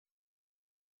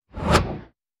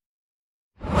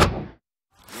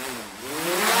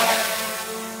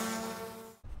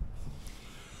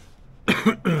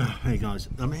Hey guys,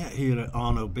 I'm out here at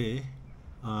Arno Bay.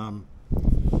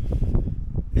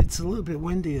 It's a little bit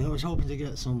windy. I was hoping to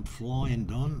get some flying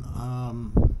done.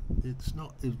 It's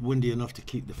not windy enough to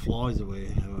keep the flies away,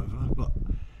 however, but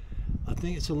I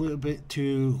think it's a little bit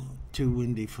too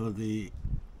windy for the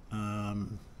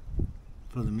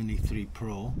Mini 3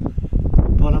 Pro.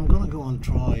 But I'm gonna go and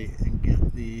try and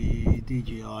get the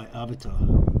DJI Avata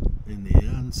in the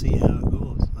air and see how it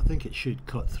goes. I think it should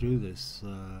cut through this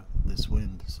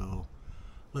wind, so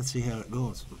let's see how it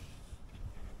goes.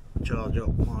 Charge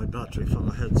up my battery from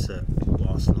my headset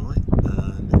last night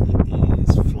and it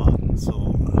is flat,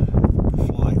 so the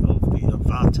flight of the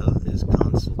Avata is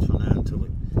cancelled for now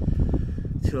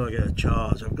until I get a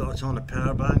charge. I've got it on a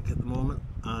power bank at the moment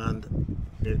and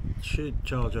it should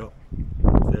charge up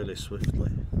fairly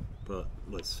swiftly, but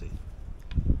let's see.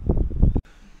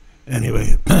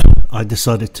 Anyway, I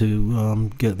decided to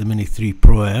get the Mini 3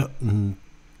 Pro out and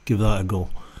give that a go,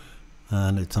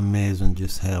 and it's amazing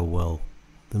just how well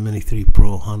the Mini 3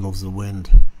 Pro handles the wind.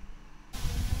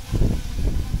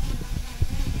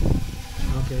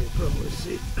 Okay, you probably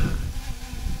see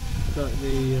that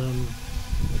the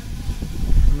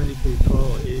Mini 3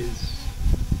 Pro is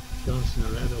dancing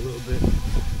around a little bit.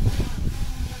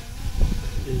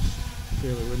 It is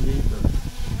fairly windy, but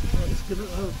let's give it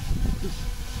a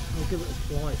I'll give it a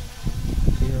flight,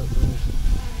 see how it goes.